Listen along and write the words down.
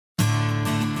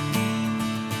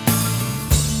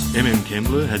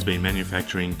Kembla has been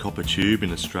manufacturing copper tube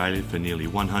in Australia for nearly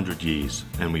 100 years,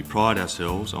 and we pride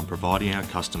ourselves on providing our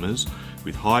customers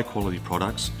with high quality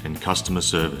products and customer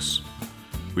service.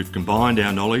 We've combined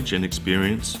our knowledge and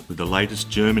experience with the latest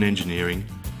German engineering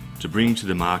to bring to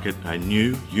the market a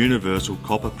new universal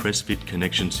copper press fit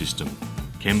connection system,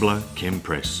 Kembla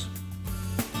KemPress.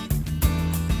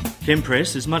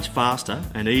 KemPress is much faster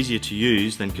and easier to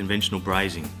use than conventional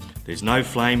brazing. There's no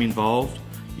flame involved,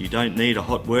 you don't need a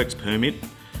hot works permit,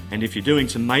 and if you're doing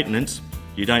some maintenance,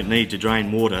 you don't need to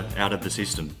drain water out of the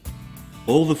system.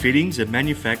 All the fittings are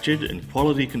manufactured and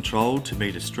quality controlled to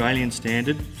meet Australian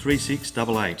standard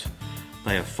 3688.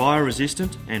 They are fire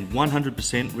resistant and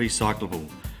 100% recyclable.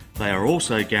 They are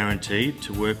also guaranteed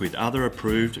to work with other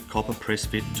approved copper press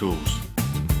fit tools.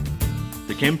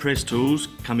 The KemPress tools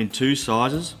come in two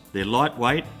sizes, they're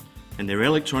lightweight and they're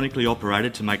electronically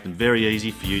operated to make them very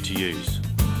easy for you to use.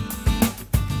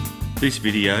 This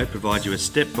video provides you a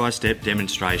step-by-step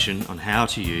demonstration on how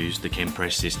to use the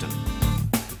KemPress system.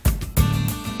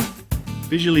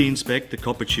 Visually inspect the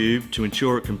copper tube to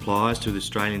ensure it complies to the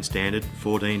Australian standard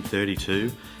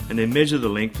 1432 and then measure the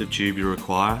length of tube you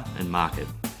require and mark it.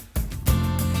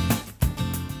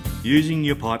 Using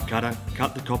your pipe cutter,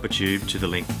 cut the copper tube to the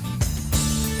length.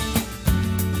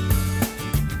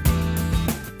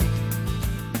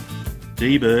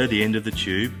 Deburr the end of the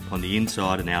tube on the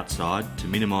inside and outside to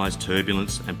minimise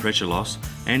turbulence and pressure loss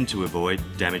and to avoid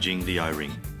damaging the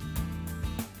O-ring.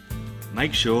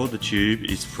 Make sure the tube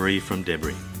is free from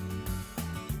debris.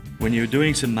 When you're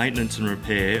doing some maintenance and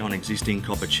repair on existing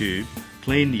copper tube,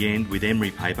 clean the end with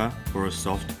emery paper or a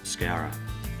soft scourer.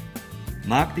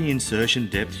 Mark the insertion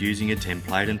depth using a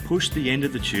template and push the end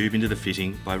of the tube into the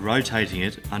fitting by rotating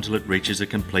it until it reaches a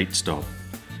complete stop.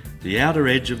 The outer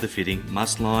edge of the fitting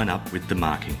must line up with the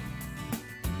marking.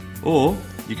 Or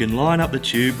you can line up the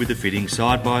tube with the fitting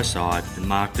side by side and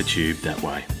mark the tube that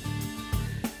way.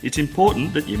 It's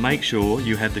important that you make sure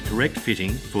you have the correct fitting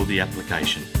for the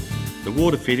application. The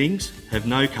water fittings have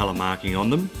no colour marking on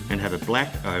them and have a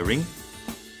black O-ring.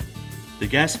 The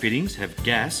gas fittings have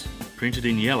gas printed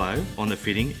in yellow on the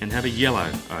fitting and have a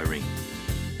yellow O-ring.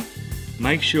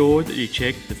 Make sure that you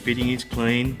check the fitting is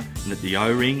clean and that the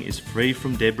O-ring is free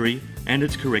from debris and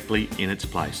it's correctly in its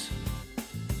place.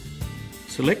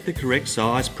 Select the correct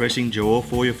size pressing jaw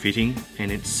for your fitting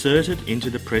and insert it into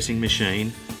the pressing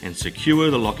machine and secure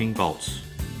the locking bolts.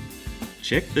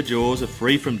 Check the jaws are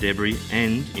free from debris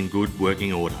and in good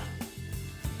working order.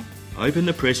 Open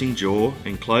the pressing jaw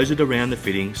and close it around the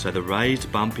fitting so the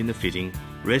raised bump in the fitting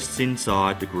rests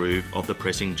inside the groove of the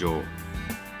pressing jaw.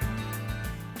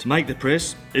 To make the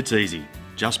press, it's easy.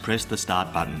 Just press the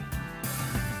start button.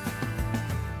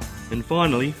 And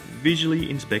finally,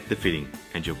 visually inspect the fitting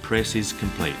and your press is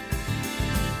complete.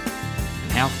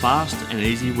 And how fast and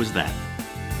easy was that?